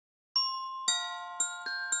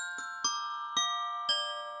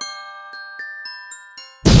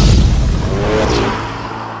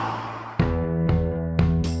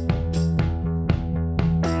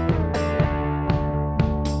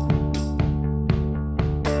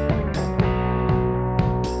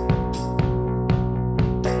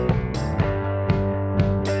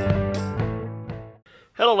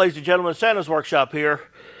Hello, ladies and gentlemen, Santa's Workshop here.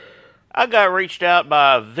 I got reached out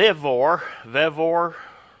by VEVOR, we'll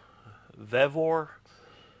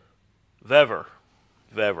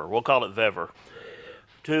call it VEVOR,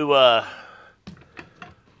 to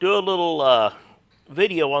do a little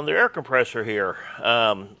video on the air compressor here.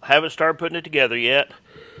 Haven't started putting it together yet.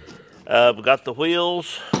 We've got the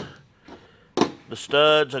wheels, the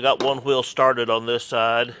studs. I got one wheel started on this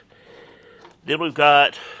side. Then we've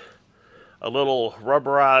got a little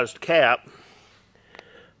rubberized cap,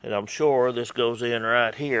 and I'm sure this goes in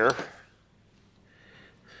right here.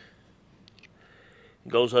 It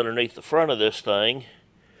goes underneath the front of this thing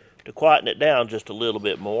to quieten it down just a little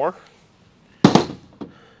bit more.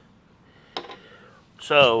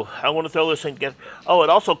 So I want to throw this thing together. Oh, it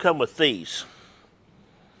also comes with these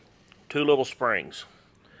two little springs.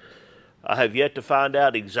 I have yet to find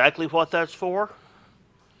out exactly what that's for.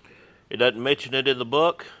 It doesn't mention it in the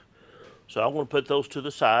book, so I'm going to put those to the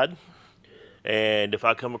side. And if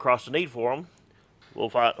I come across the need for them, we'll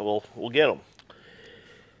get them.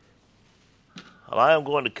 I am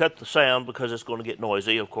going to cut the sound because it's going to get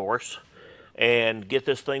noisy, of course, and get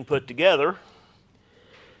this thing put together.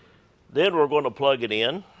 Then we're going to plug it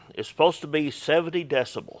in. It's supposed to be 70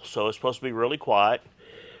 decibels, so it's supposed to be really quiet.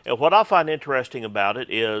 And what I find interesting about it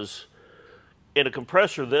is, in a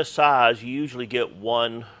compressor this size, you usually get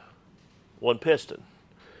one piston.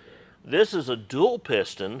 This is a dual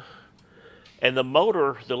piston, and the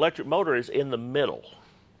motor, the electric motor, is in the middle.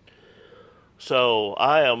 So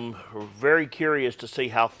I am very curious to see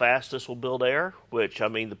how fast this will build air, which, I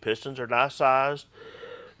mean, the pistons are nice sized.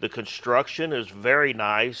 The construction is very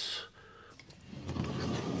nice.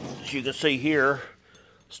 As you can see here,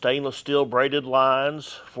 stainless steel braided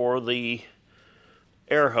lines for the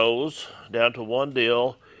air hose down to one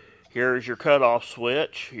deal. Here's your cutoff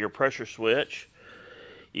switch, your pressure switch.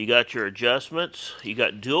 You got your adjustments. You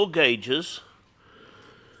got dual gauges.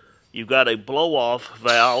 You've got a blow-off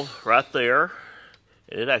valve right there.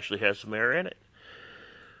 It actually has some air in it.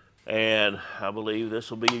 And I believe this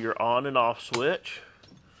will be your on and off switch.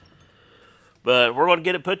 But we're going to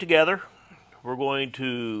get it put together. We're going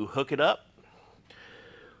to hook it up,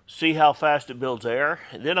 see how fast it builds air,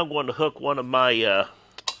 and then I'm going to hook one of my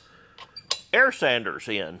air sanders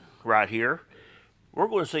in right here. We're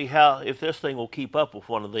going to see if this thing will keep up with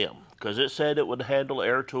one of them, because it said it would handle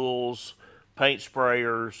air tools, paint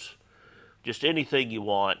sprayers, just anything you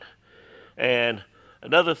want. And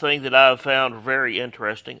another thing that I've found very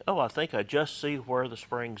interesting, oh, I think I just see where the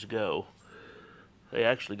springs go. They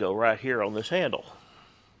actually go right here on this handle.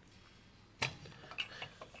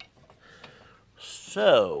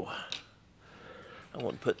 So, I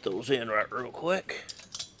want to put those in right real quick.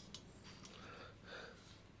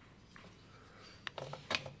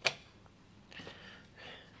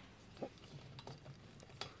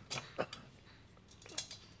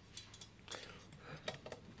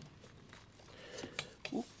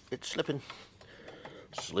 Ooh, it's slipping.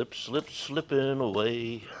 Slipping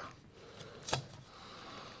away.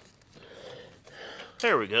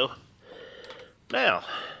 There we go. Now,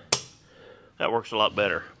 that works a lot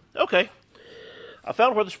better. Okay, I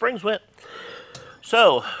found where the springs went.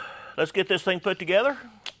 So, let's get this thing put together,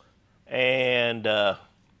 and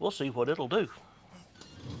we'll see what it'll do.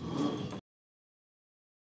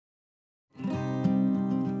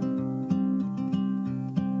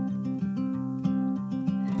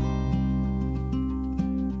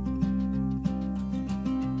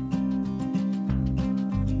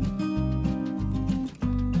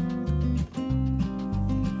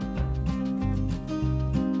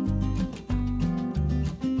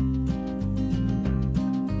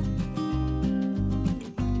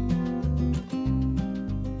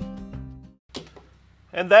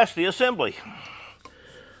 And that's the assembly.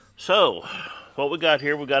 So, what we got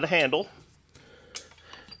here, we got a handle. You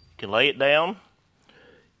can lay it down,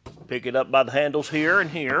 pick it up by the handles here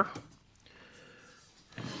and here,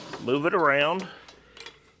 move it around.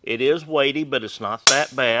 It is weighty, but it's not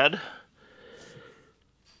that bad.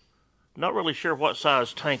 Not really sure what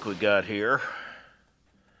size tank we got here.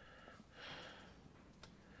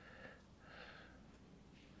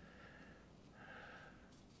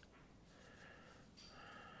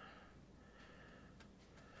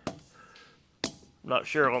 Not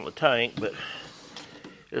sure on the tank, but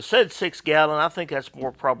it said 6 gallon. I think that's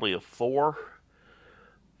more probably a 4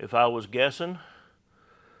 if I was guessing.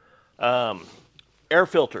 Air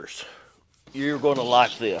filters. You're going to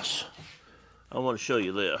like this. I want to show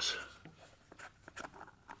you this.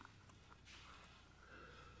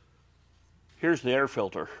 Here's the air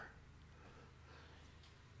filter.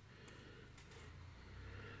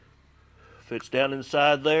 Fits down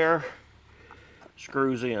inside there.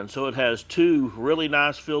 screws in. So it has two really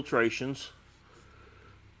nice filtrations.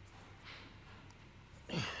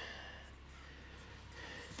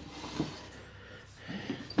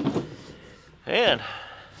 And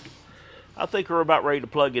I think we're about ready to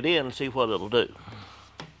plug it in and see what it'll do.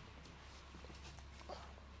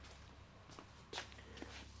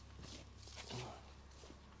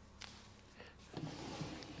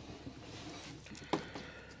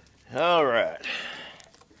 All right.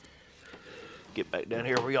 Get back down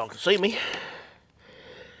here where y'all can see me.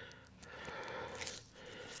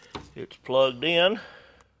 It's plugged in.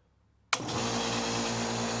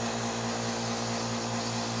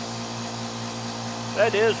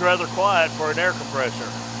 That is rather quiet for an air compressor.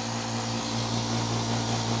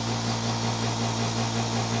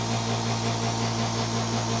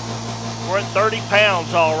 We're at 30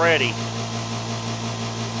 pounds already.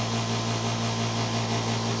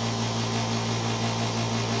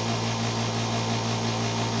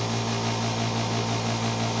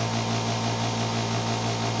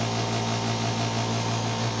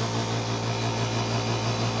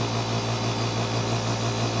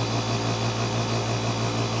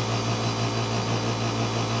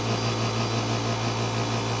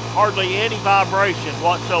 Hardly any vibration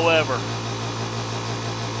whatsoever.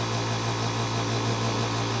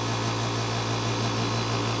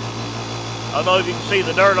 I don't know if you can see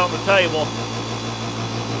the dirt on the table.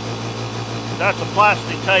 That's a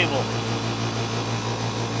plastic table.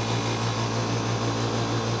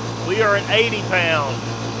 We are at 80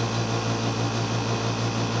 pounds.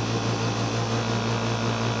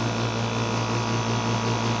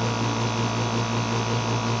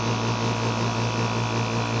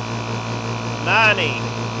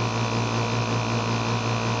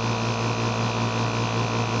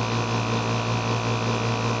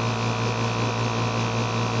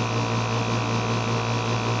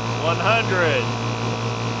 $100.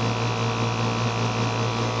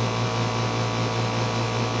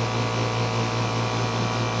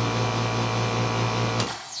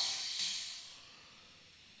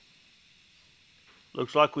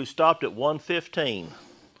 Looks like we stopped at 115.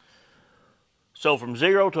 So from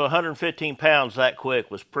 0 to 115 pounds that quick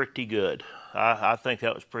was pretty good. I think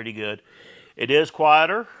that was pretty good. It is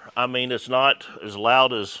quieter. I mean, it's not as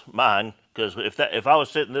loud as mine, because if I was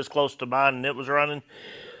sitting this close to mine and it was running,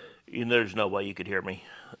 there's no way you could hear me.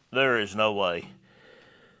 There is no way.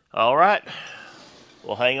 All right.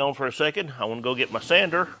 Well, hang on for a second. I want to go get my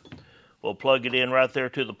sander. We'll plug it in right there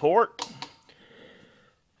to the port.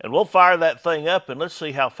 And we'll fire that thing up and let's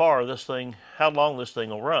see how long this thing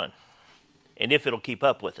will run. And if it'll keep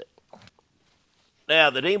up with it. Now,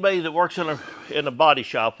 that anybody that works in a body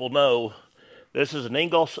shop will know this is an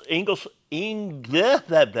blah,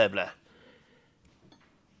 blah, blah.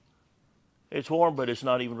 It's warm, but it's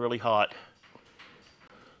not even really hot.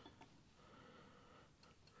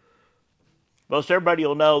 Most everybody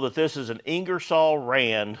will know that this is an Ingersoll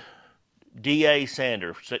Rand DA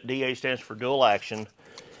sander. DA stands for dual action.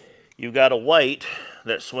 You've got a weight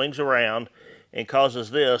that swings around and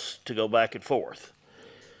causes this to go back and forth.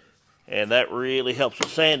 And that really helps with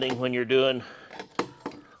sanding when you're doing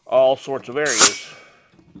all sorts of areas.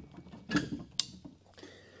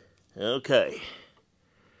 Okay.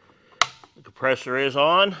 The compressor is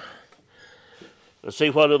on. Let's see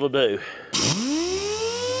what it'll do.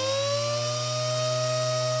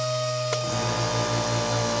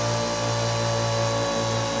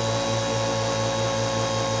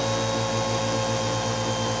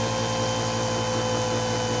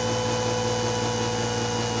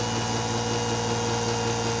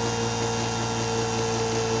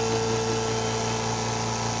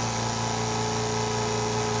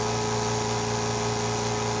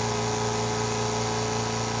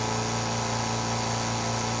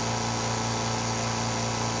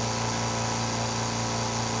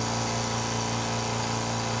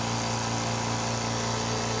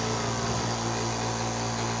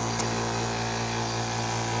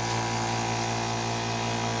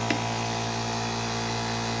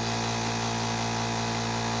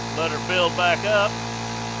 Let her build back up.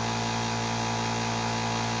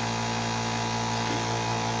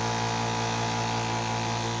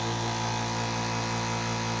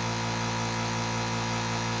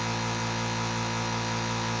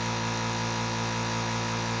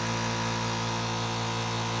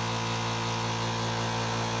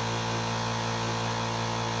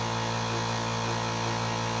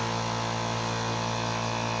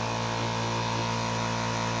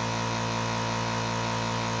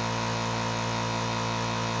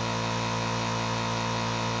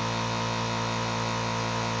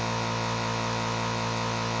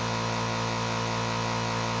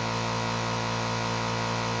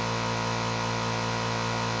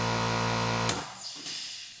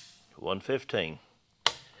 115.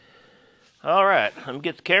 All right, let me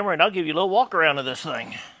get the camera and I'll give you a little walk around of this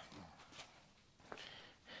thing.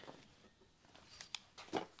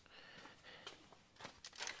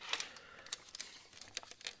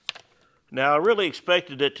 Now, I really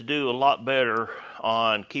expected it to do a lot better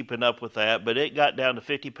on keeping up with that, but it got down to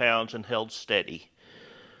 50 pounds and held steady.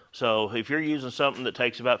 So if you're using something that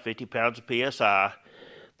takes about 50 pounds of PSI,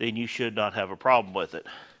 then you should not have a problem with it.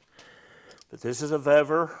 But this is a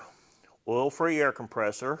VEVOR oil-free air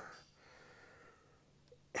compressor.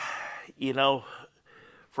 You know,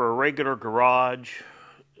 for a regular garage,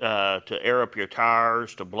 to air up your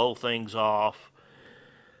tires, to blow things off,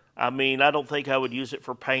 I mean, I don't think I would use it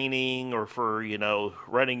for painting or for, you know,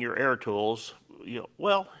 running your air tools. You know,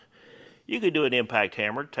 well, you could do an impact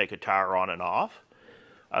hammer to take a tire on and off.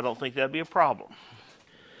 I don't think that'd be a problem.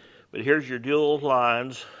 But here's your dual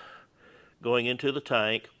lines going into the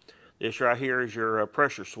tank. This right here is your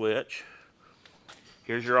pressure switch.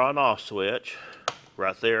 Here's your on-off switch,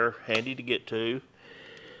 right there, handy to get to.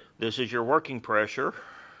 This is your working pressure.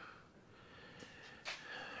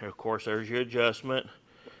 And of course, there's your adjustment.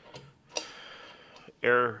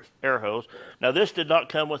 Air hose. Now this did not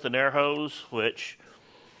come with an air hose, which,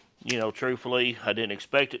 you know, truthfully, I didn't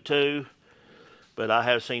expect it to, but I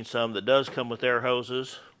have seen some that does come with air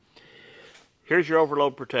hoses. Here's your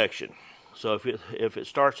overload protection. So if it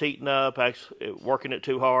starts heating up, working it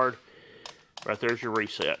too hard, right there's your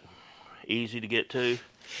reset. Easy to get to.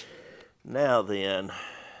 Now then,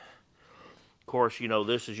 of course, you know,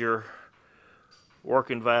 this is your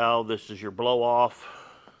working valve, this is your blow off.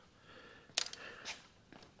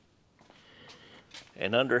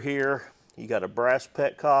 And under here, you got a brass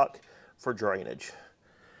petcock for drainage.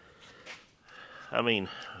 I mean,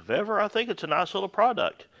 VEVOR, I think it's a nice little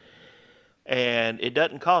product. And it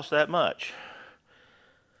doesn't cost that much.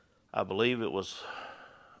 I believe it was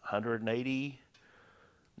 $189,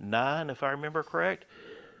 if I remember correct.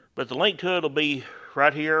 But the link to it will be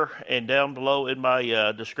right here and down below in my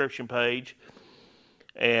description page.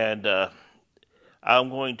 And I'm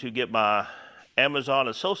going to get my Amazon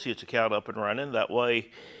Associates account up and running. That way,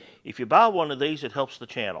 if you buy one of these, it helps the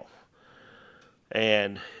channel.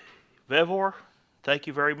 And VEVOR, thank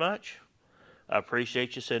you very much. I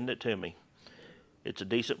appreciate you sending it to me. It's a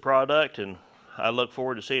decent product, and I look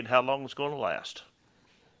forward to seeing how long it's going to last.